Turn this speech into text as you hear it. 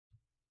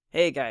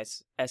Hey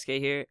guys, SK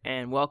here,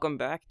 and welcome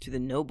back to the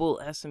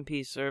Noble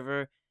SMP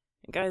server.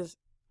 And guys,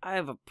 I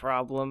have a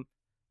problem.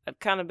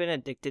 I've kind of been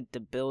addicted to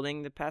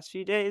building the past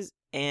few days,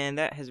 and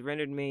that has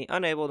rendered me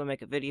unable to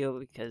make a video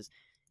because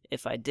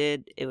if I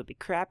did, it would be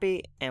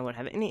crappy and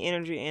wouldn't have any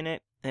energy in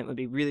it, and it would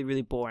be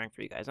really boring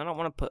for you guys. I don't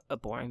want to put a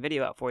boring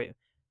video out for you.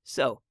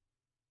 So,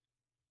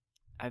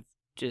 I've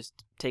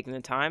just taken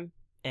the time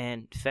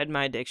and fed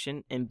my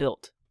addiction and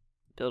built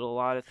a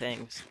lot of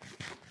things.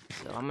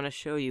 So I'm going to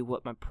show you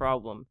what my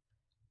problem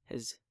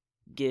has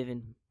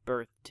given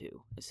birth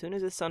to as soon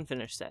as the sun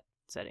finished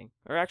setting.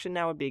 Or actually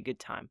now would be a good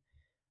time.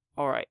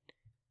 Alright.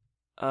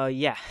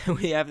 Yeah,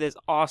 we have this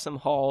awesome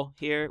hall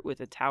here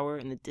with a tower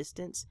in the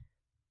distance.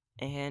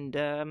 And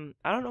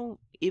I don't know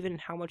even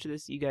how much of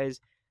this you guys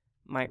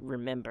might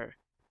remember.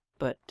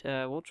 But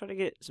we'll try to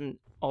get some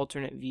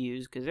alternate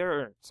views because there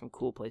are some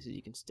cool places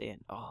you can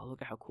stand. Oh,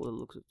 look at how cool it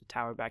looks with the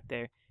tower back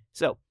there.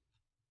 So,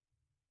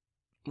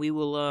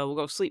 we'll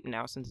go sleep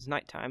now since it's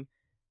nighttime,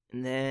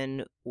 and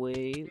then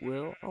we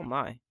will. Oh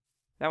my,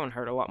 that one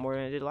hurt a lot more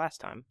than it did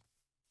last time.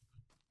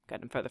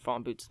 Got them feather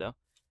falling boots though.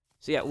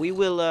 So yeah,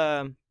 we'll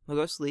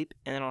go sleep,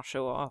 and then I'll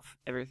show off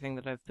everything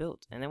that I've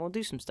built, and then we'll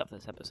do some stuff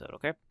this episode.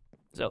 Okay?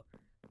 So,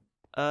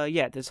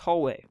 yeah, this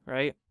hallway,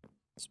 right?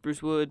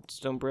 Spruce wood,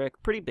 stone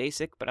brick, pretty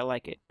basic, but I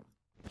like it.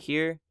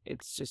 Here,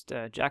 it's just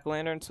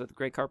jack-o'-lanterns with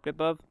gray carpet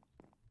above,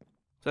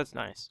 so that's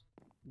nice.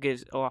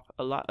 Gives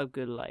a lot of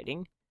good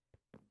lighting.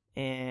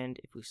 And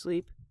if we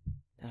sleep,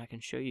 then I can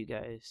show you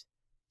guys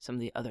some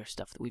of the other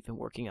stuff that we've been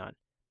working on.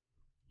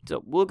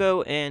 So we'll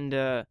go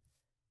and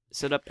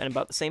set up in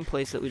about the same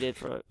place that we did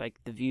for like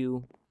the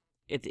view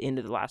at the end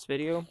of the last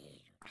video.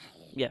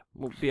 Yeah,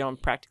 we'll be on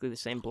practically the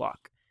same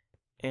block,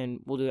 and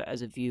we'll do it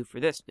as a view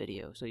for this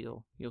video, so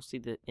you'll see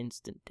the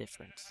instant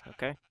difference.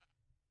 Okay.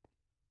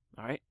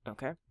 All right.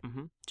 Okay.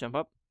 Jump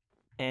up,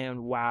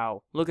 and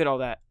wow, look at all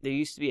that. There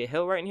used to be a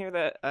hill right in here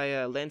that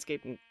I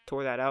landscaped and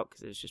tore that out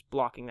because it was just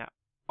blocking that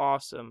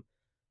awesome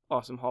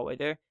hallway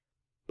there.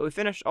 But we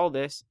finished all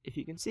this. If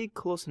you can see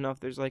close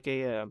enough, there's like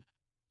a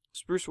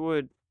spruce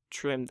wood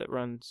trim that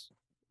runs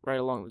right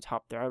along the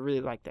top there. I really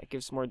like that.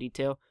 Gives some more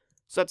detail.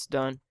 So that's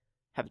done.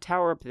 Have a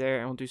tower up there,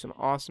 and we'll do some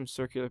awesome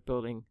circular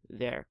building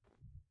there.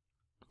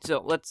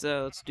 So let's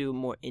do a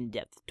more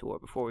in-depth tour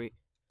before we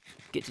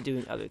get to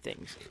doing other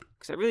things.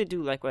 Because I really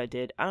do like what I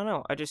did. I don't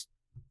know. I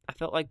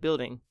felt like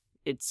building.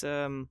 It's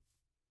in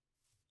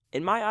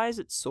my eyes,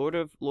 it's sort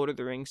of Lord of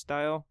the Rings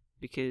style,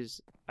 because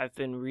I've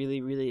been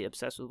really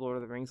obsessed with Lord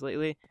of the Rings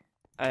lately.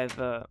 I've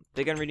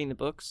begun reading the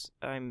books.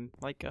 I'm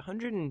like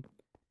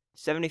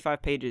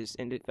 175 pages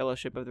into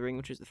Fellowship of the Ring,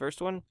 which is the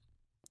first one.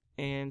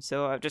 And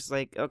so I'm just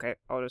like, okay,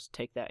 I'll just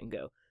take that and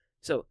go.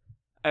 So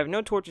I have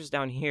no torches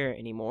down here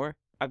anymore.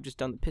 I've just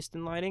done the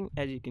piston lighting,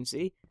 as you can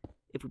see.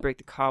 If we break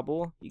the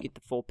cobble, you get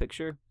the full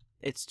picture.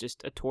 It's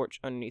just a torch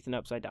underneath an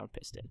upside down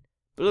piston.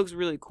 But it looks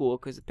really cool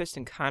because the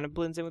piston kind of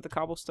blends in with the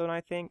cobblestone,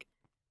 I think.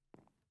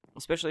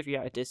 Especially if you're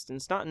at a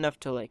distance. Not enough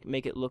to like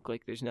make it look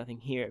like there's nothing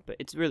here, but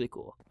it's really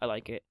cool. I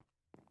like it.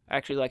 I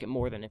actually like it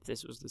more than if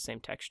this was the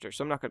same texture,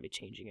 so I'm not going to be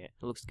changing it.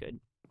 It looks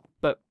good.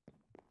 But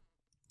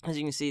as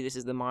you can see, this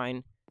is the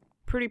mine.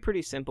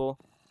 Pretty simple.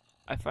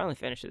 I finally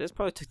finished it. This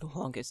probably took the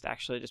longest,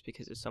 actually, just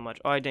because it's so much.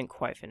 Oh, I didn't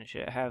quite finish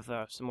it. I have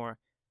some more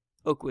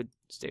oak wood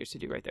stairs to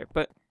do right there.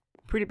 But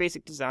pretty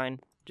basic design,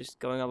 just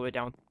going all the way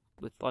down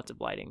with lots of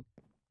lighting.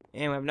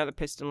 And we have another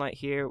piston light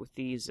here with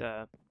these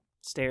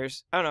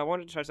stairs. I don't know, I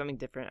wanted to try something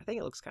different. I think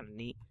it looks kind of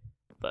neat.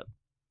 But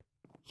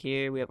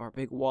here we have our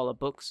big wall of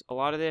books. A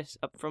lot of this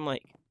up from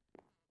like,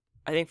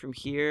 I think from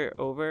here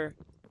over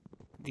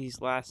these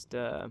last,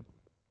 how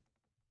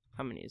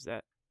many is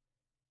that?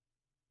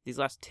 These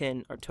last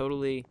 10 are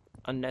totally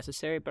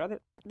unnecessary,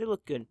 but they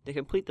look good. They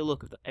complete the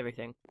look of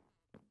everything.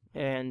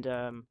 And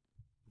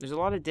there's a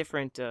lot of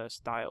different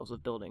styles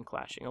of building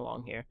clashing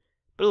along here.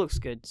 But it looks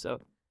good,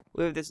 so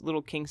we have this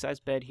little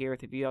king-size bed here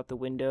with a view out the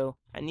window.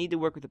 I need to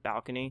work with the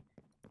balcony,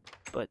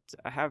 but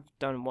I have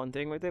done one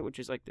thing with it, which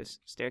is like this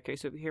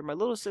staircase over here. My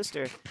little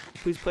sister,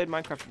 who's played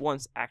Minecraft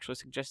once, actually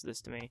suggested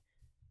this to me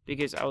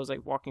because I was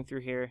like walking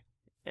through here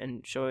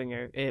and showing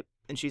her it,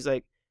 and she's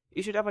like,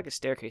 you should have like a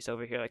staircase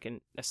over here, like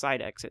a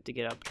side exit to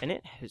get up. And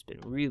it has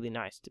been really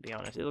nice, to be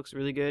honest. It looks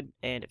really good,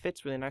 and it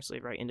fits really nicely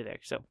right into there.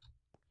 So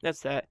that's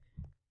that.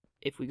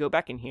 If we go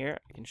back in here,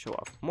 I can show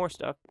off more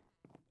stuff.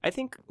 I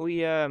think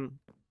we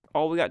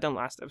all we got done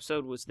last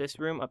episode was this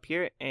room up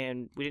here,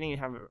 and we didn't even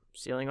have a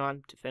ceiling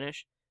on to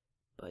finish.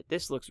 But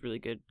this looks really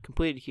good.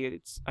 Completed here.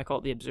 I call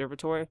it the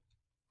observatory,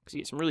 because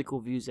you get some really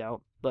cool views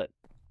out. But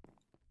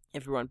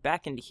if we run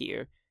back into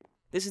here,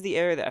 this is the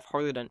area that I've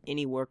hardly done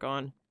any work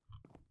on,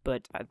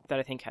 but that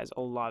I think has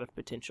a lot of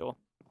potential.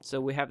 So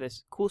we have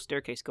this cool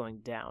staircase going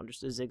down,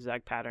 just a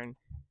zigzag pattern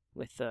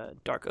with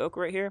dark oak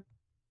right here.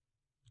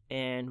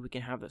 And we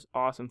can have this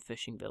awesome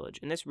fishing village.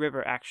 And this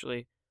river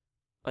actually,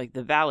 like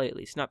the valley at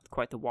least, not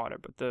quite the water,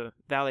 but the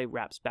valley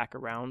wraps back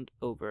around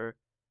over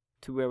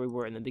to where we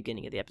were in the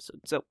beginning of the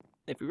episode. So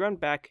if we run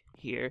back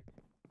here,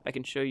 I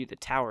can show you the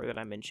tower that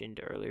I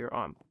mentioned earlier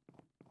on.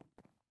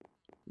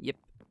 Yep.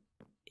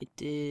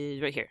 It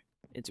is right here.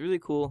 It's really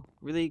cool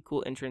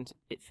entrance.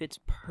 It fits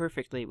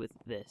perfectly with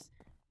this.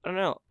 I don't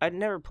know, I'd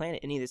never planned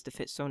any of this to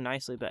fit so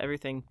nicely, but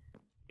everything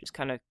just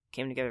kind of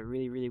came together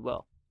really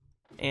well.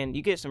 And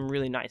you get some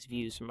really nice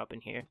views from up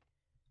in here.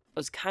 I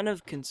was kind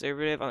of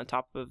conservative on the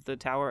top of the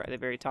tower at the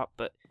very top,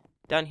 but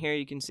down here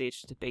you can see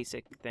it's just a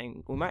basic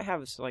thing. We might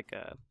have like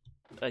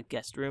a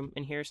guest room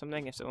in here or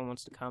something if someone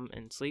wants to come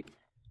and sleep,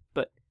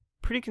 but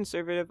pretty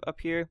conservative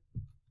up here.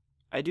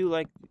 I do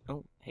like,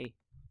 oh hey,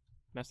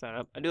 messed that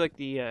up. I do like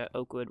the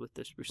oak wood with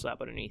the spruce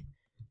slab underneath,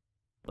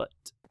 but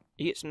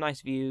you get some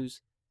nice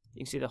views. You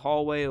can see the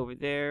hallway over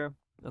there.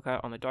 Look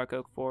out on the dark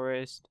oak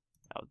forest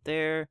out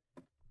there.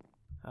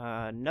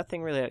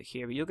 Nothing really out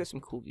here, but you'll get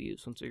some cool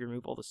views once we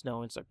remove all the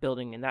snow and start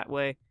building in that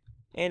way.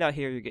 And out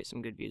here you get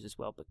some good views as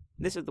well, but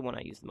this is the one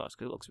I use the most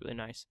because it looks really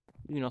nice.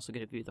 You can also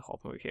get a view of the hall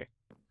from over here.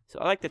 So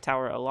I like the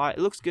tower a lot.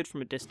 It looks good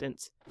from a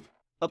distance.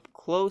 Up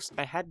close,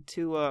 I had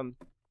to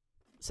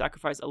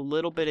sacrifice a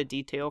little bit of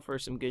detail for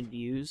some good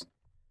views,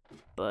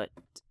 but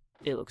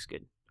it looks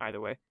good either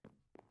way.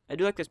 I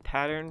do like this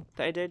pattern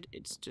that I did.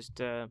 It's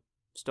just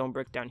stone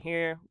brick down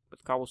here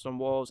with cobblestone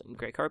walls and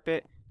gray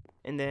carpet,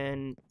 and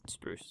then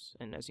spruce,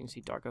 and as you can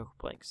see, dark oak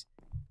planks.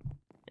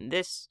 And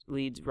this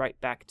leads right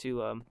back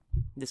to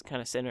this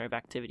kind of center of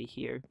activity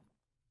here.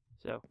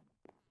 So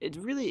it's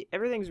really,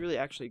 everything's really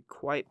actually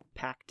quite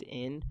packed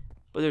in,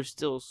 but there's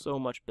still so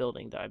much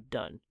building that I've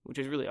done, which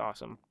is really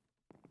awesome.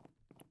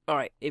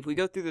 Alright, if we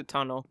go through the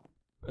tunnel,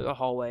 or the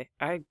hallway,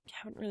 I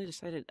haven't really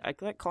decided, I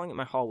like calling it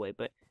my hallway,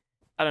 but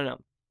I don't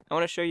know. I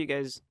want to show you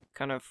guys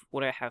kind of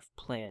what I have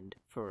planned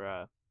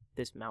for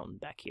this mountain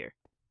back here.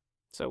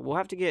 So we'll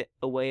have to get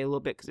away a little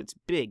bit because it's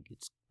big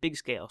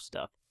scale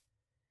stuff.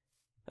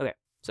 Okay,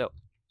 so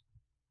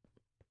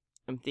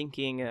I'm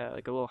thinking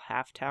like a little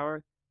half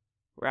tower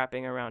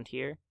wrapping around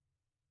here,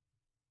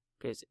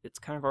 because it's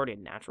kind of already a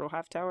natural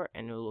half tower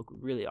and it'll look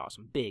really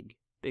awesome. Big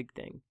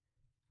thing.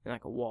 And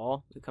like a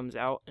wall that comes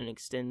out and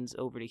extends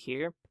over to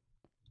here,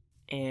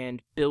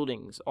 and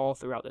buildings all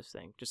throughout this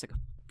thing, just like a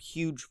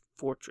huge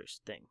fortress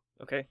thing.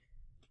 Okay,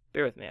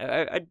 bear with me.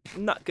 I'm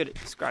not good at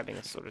describing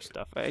this sort of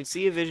stuff. I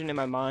see a vision in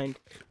my mind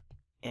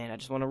and I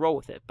just want to roll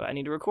with it, but I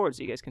need to record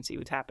so you guys can see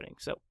what's happening.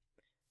 So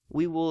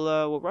we will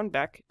we'll run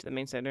back to the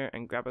main center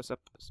and grab us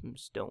up some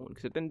stone,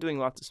 because I've been doing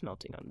lots of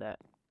smelting on that.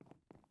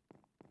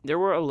 There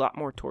were a lot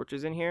more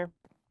torches in here,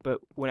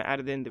 but when I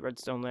added in the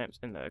redstone lamps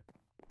and the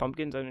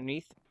pumpkins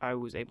underneath, I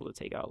was able to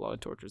take out a lot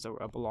of torches that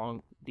were up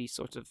along these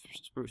sorts of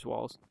spruce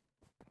walls.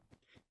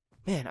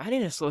 Man, I need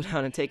to slow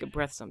down and take a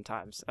breath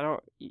sometimes. I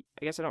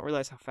guess I don't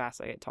realize how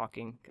fast I get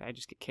talking. I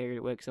just get carried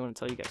away because I want to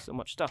tell you guys so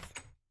much stuff.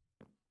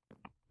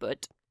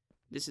 But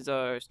this is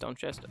our stone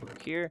chest over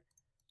here.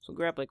 So we'll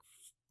grab like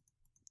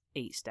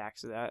 8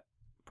 stacks of that,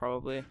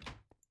 probably.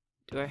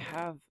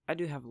 I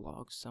do have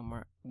logs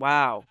somewhere.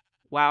 Wow,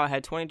 I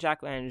had 20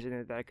 jack-o'-lanterns in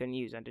it that I couldn't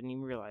use. I didn't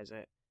even realize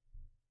it.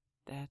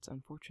 That's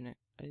unfortunate.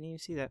 I didn't even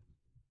see that.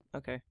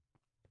 Okay.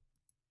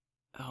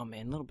 Oh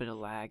man, a little bit of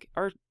lag.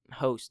 Our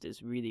host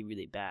is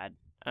really bad.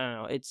 I don't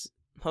know. It's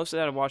hosted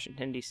out of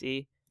Washington,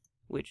 D.C.,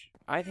 which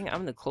I think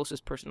I'm the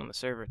closest person on the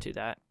server to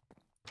that.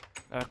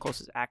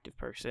 Closest active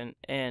person,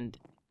 and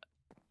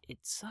it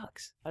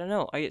sucks. I don't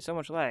know. I get so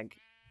much lag.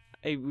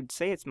 I would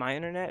say it's my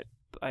internet,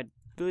 but I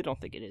really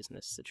don't think it is in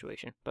this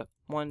situation. But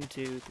 1,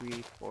 2, 3,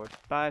 4,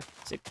 5,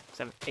 6,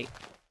 7, 8.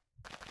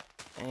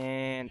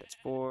 And that's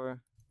 4,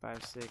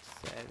 5, 6,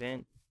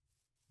 7,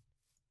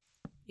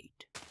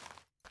 8.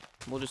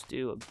 We'll just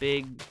do a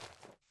big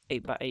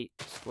 8x8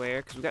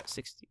 square, because we got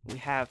 60.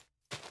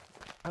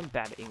 I'm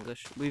bad at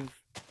English. We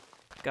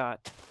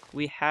have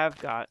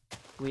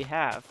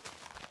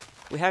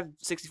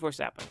 64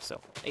 saplings,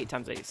 so 8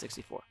 times 8 is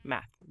 64.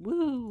 Math.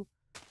 Woo!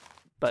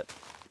 But,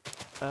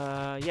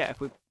 yeah, if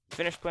we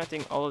finish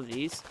planting all of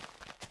these,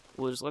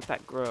 we'll just let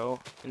that grow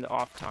in the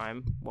off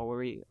time while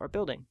we are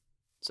building.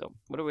 So,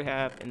 what do we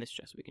have in this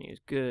chest we can use?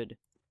 Good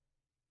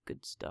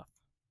stuff.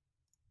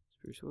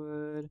 Spruce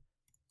wood.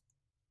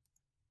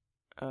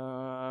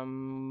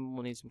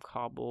 We'll need some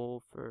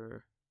cobble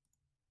for...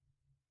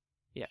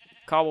 Yeah,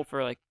 cobble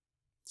for, like,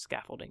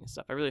 scaffolding and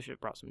stuff. I really should have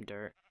brought some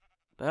dirt.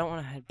 But I don't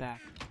want to head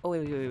back. Oh,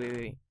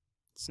 wait.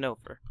 Snow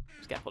for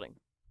scaffolding.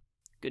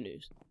 Good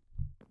news.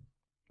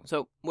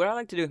 So, what I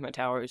like to do with my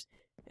towers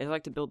is I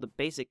like to build the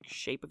basic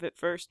shape of it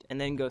first,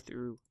 and then go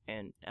through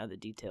and add the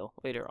detail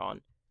later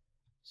on.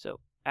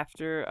 So,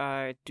 after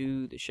I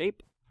do the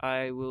shape,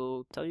 I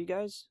will tell you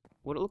guys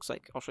what it looks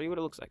like. I'll show you what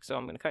it looks like. So,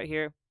 I'm going to cut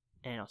here,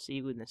 and I'll see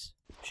you when this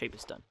shape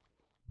is done.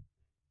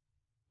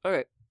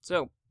 Alright,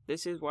 so,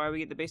 this is why we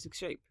get the basic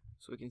shape.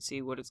 So we can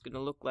see what it's going to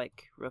look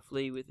like,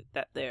 roughly, with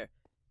that there.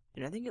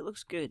 And I think it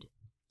looks good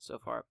so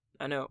far.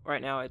 I know,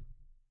 right now, it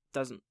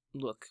doesn't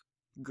look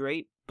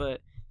great,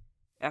 but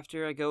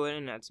after I go in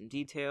and add some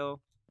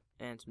detail,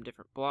 and some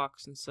different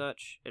blocks and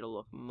such, it'll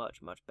look much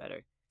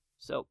better.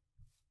 So,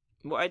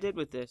 what I did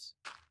with this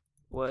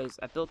was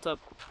I built up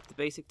the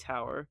basic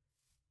tower,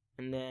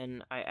 and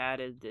then I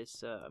added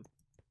this, I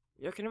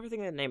can never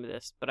think of the name of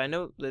this, but I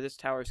know that this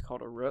tower is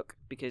called a rook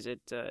because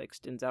it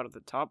extends out at the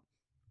top.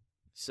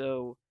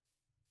 So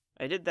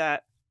I did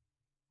that,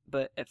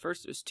 but at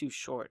first it was too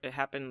short. It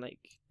happened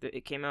like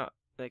it came out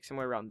like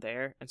somewhere around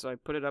there, and so I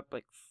put it up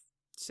like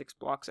 6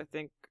 blocks, I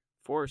think,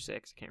 4 or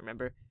 6, I can't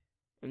remember.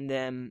 And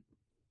then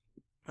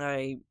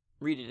I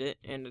redid it,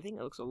 and I think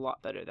it looks a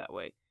lot better that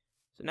way.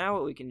 So now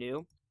what we can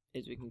do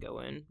is we can go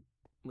in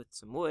with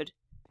some wood,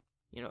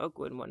 oak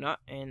wood and whatnot,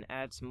 and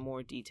add some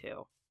more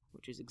detail,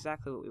 which is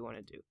exactly what we want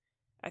to do.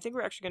 I think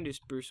we're actually going to do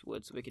spruce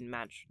wood so we can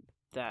match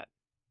that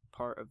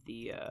part of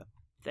the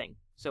thing.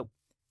 So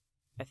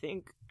I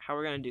think how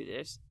we're going to do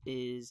this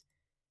is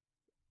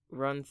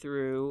run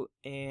through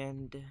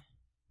and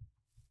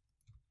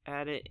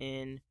add it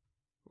in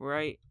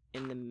right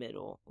in the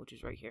middle, which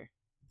is right here.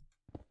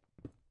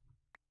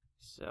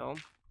 So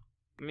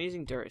I'm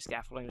using dirt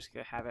scaffolding just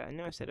to have it. I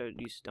know I said I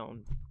would use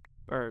stone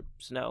or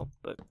snow,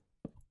 but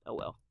oh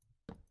well.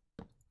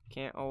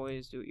 Can't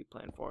always do what you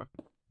plan for.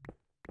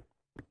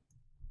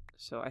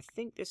 So I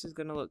think this is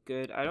gonna look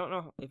good. I don't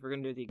know if we're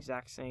gonna do the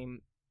exact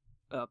same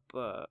up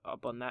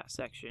on that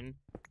section,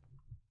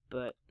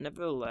 but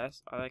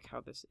nevertheless, I like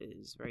how this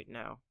is right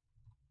now.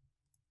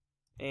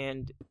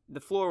 And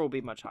the floor will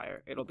be much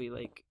higher. You'll be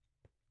like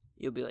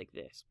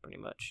this, pretty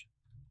much.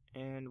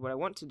 And what I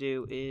want to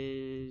do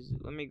is,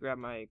 let me grab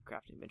my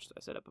crafting bench that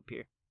I set up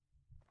here.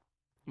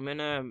 I'm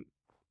gonna,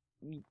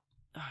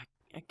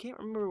 I can't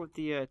remember what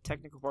the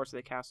technical parts of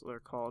the castle are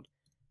called.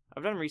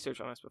 I've done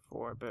research on this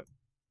before, but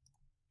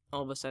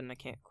all of a sudden I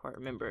can't quite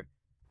remember.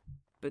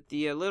 But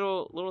the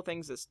little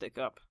things that stick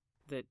up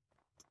that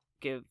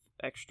give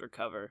extra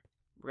cover,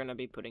 we're gonna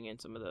be putting in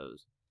some of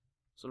those.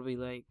 So it'll be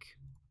like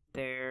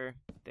there,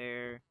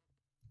 there,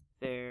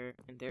 there,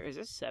 and there. Is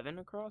this 7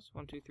 across?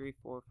 1, 2, 3,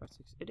 4, 5,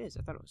 6. It is.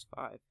 I thought it was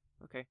 5.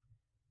 Okay.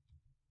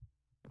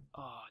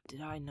 Oh,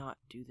 did I not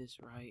do this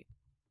right?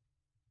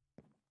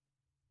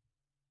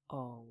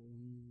 Oh,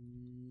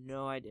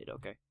 no, I did.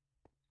 Okay.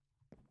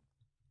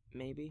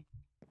 Maybe?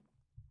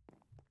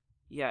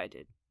 Yeah, I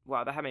did.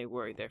 Wow, that had me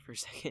worried there for a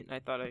second. I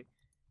thought I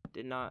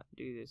did not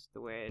do this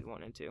the way I'd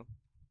wanted to.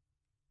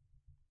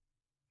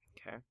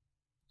 Okay.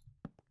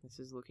 This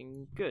is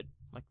looking good,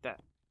 like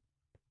that.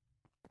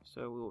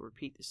 So we'll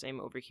repeat the same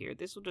over here.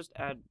 This will just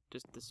add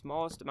just the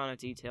smallest amount of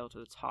detail to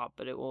the top,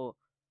 but it will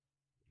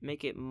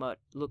make it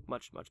look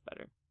much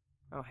better.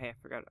 Oh, hey, I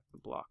forgot the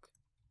block.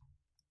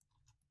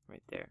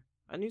 Right there.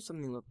 I knew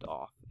something looked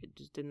off. It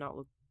just did not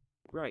look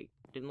right.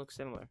 It didn't look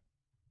similar.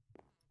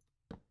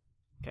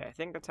 Okay, I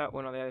think that's how it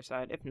went on the other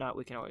side. If not,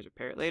 we can always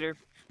repair it later.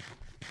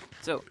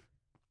 So,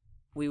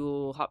 we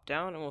will hop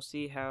down and we'll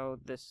see how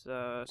this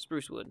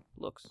spruce wood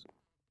looks.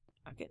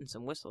 I'm getting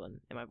some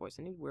whistling in my voice.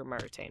 I need to wear my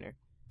retainer.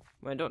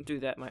 When I don't do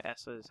that, my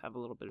S's have a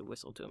little bit of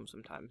whistle to them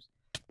sometimes.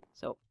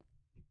 So,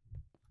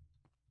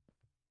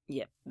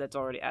 yeah, that's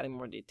already adding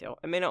more detail.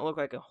 It may not look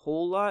like a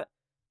whole lot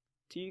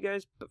to you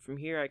guys, but from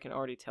here I can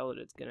already tell that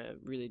it's going to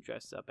really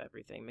dress up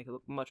everything, make it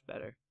look much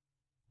better.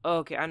 Oh,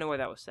 okay, I know why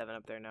that was 7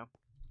 up there now.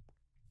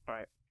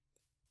 Alright.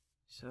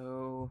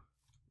 So,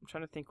 I'm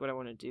trying to think what I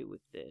want to do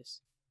with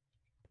this.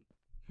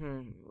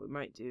 We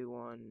might do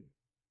one.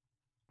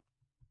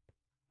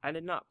 I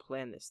did not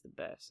plan this the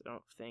best, I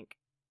don't think.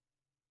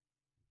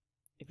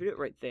 If you do it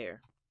right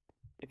there,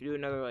 if you do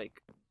another,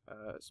 like,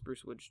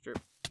 spruce wood strip,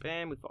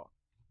 bam, we fall.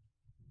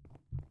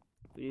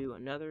 If we do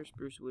another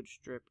spruce wood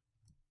strip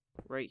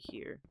right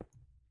here,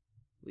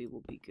 we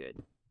will be good.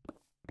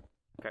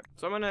 Okay,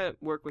 so I'm going to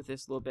work with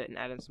this a little bit and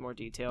add in some more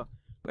detail.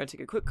 We're going to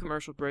take a quick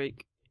commercial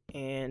break,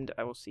 and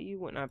I will see you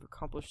when I've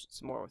accomplished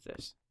some more with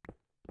this.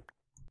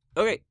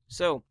 Okay,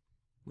 so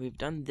we've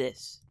done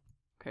this.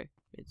 Okay,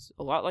 it's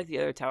a lot like the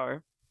other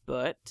tower,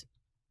 but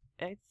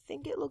I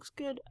think it looks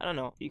good. I don't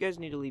know. You guys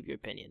need to leave your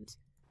opinions,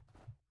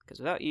 because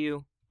without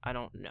you, I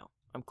don't know.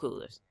 I'm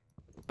clueless.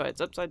 But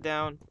it's upside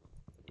down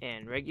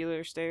and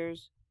regular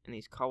stairs and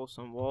these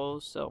cobblestone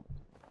walls, so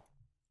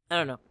I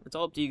don't know. It's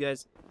all up to you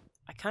guys.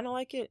 I kind of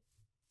like it.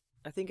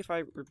 I think if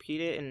I repeat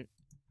it and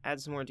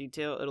add some more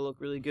detail, it'll look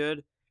really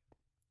good.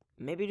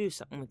 Maybe do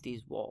something with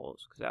these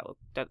walls, because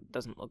that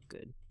doesn't look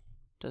good.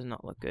 Does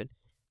not look good.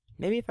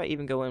 Maybe if I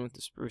even go in with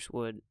the spruce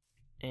wood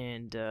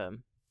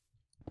and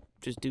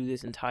just do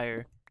this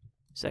entire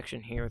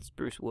section here with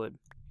spruce wood.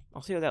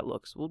 I'll see how that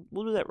looks.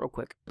 We'll do that real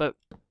quick. But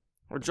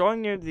we're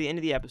drawing near the end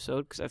of the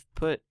episode because I've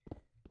put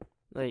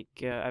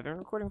I've been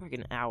recording for like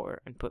an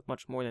hour and put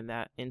much more than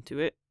that into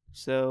it.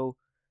 So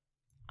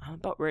I'm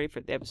about ready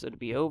for the episode to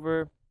be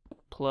over.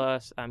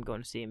 Plus, I'm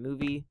going to see a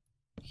movie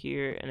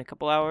here in a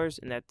couple hours,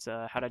 and that's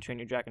How to Train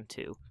Your Dragon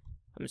 2.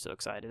 I'm so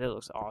excited. It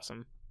looks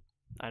awesome.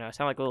 I know I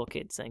sound like a little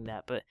kid saying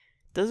that, but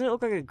doesn't it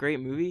look like a great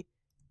movie?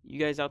 You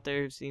guys out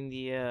there have seen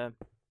the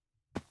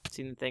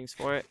things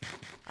for it?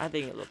 I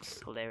think it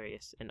looks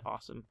hilarious and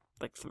awesome.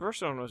 Like, the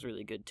first one was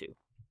really good too.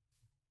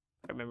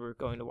 I remember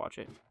going to watch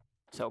it.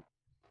 So,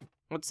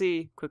 let's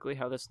see quickly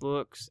how this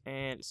looks.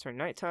 And it's turning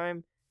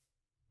nighttime.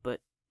 But,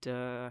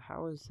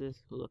 how is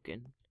this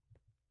looking?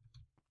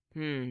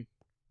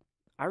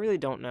 I really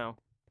don't know.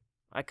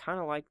 I kind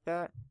of like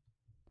that.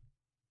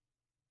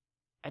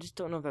 I just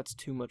don't know if that's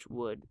too much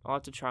wood. I'll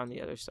have to try on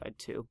the other side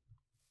too.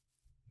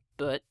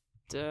 But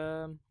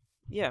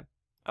yeah.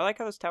 I like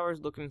how this tower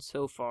is looking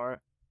so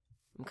far.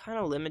 I'm kind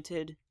of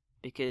limited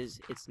because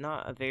it's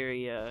not a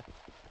very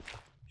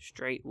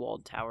straight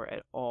walled tower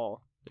at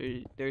all.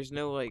 There's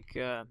no like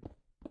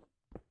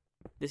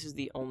this is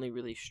the only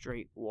really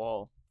straight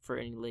wall for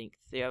any length.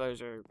 The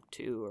others are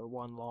 2 or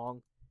 1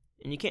 long,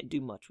 and you can't do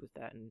much with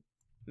that and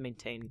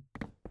maintain,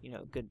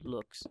 good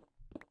looks.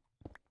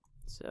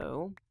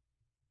 So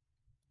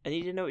I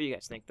need to know what you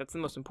guys think. That's the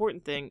most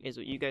important thing, is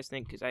what you guys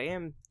think, because I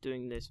am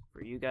doing this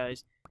for you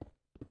guys.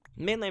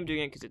 Mainly I'm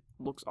doing it because it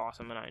looks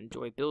awesome and I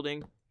enjoy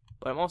building,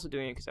 but I'm also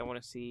doing it because I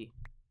want to see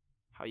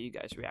how you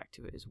guys react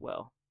to it as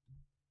well.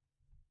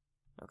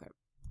 Okay.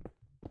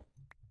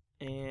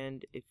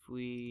 And if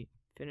we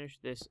finish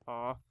this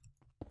off,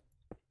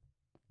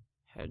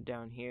 head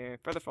down here.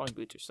 Feather falling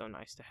boots are so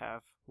nice to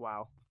have.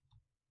 Wow.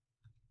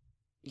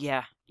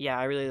 Yeah,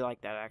 I really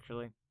like that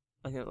actually.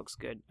 I think it looks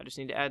good. I just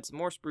need to add some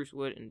more spruce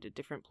wood into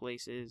different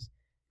places,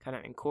 kind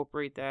of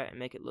incorporate that and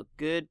make it look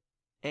good.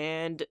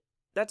 And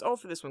that's all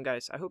for this one,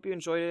 guys. I hope you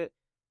enjoyed it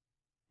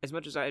as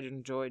much as I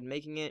enjoyed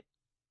making it,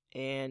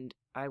 and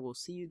I will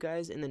see you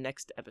guys in the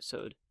next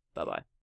episode. Bye-bye.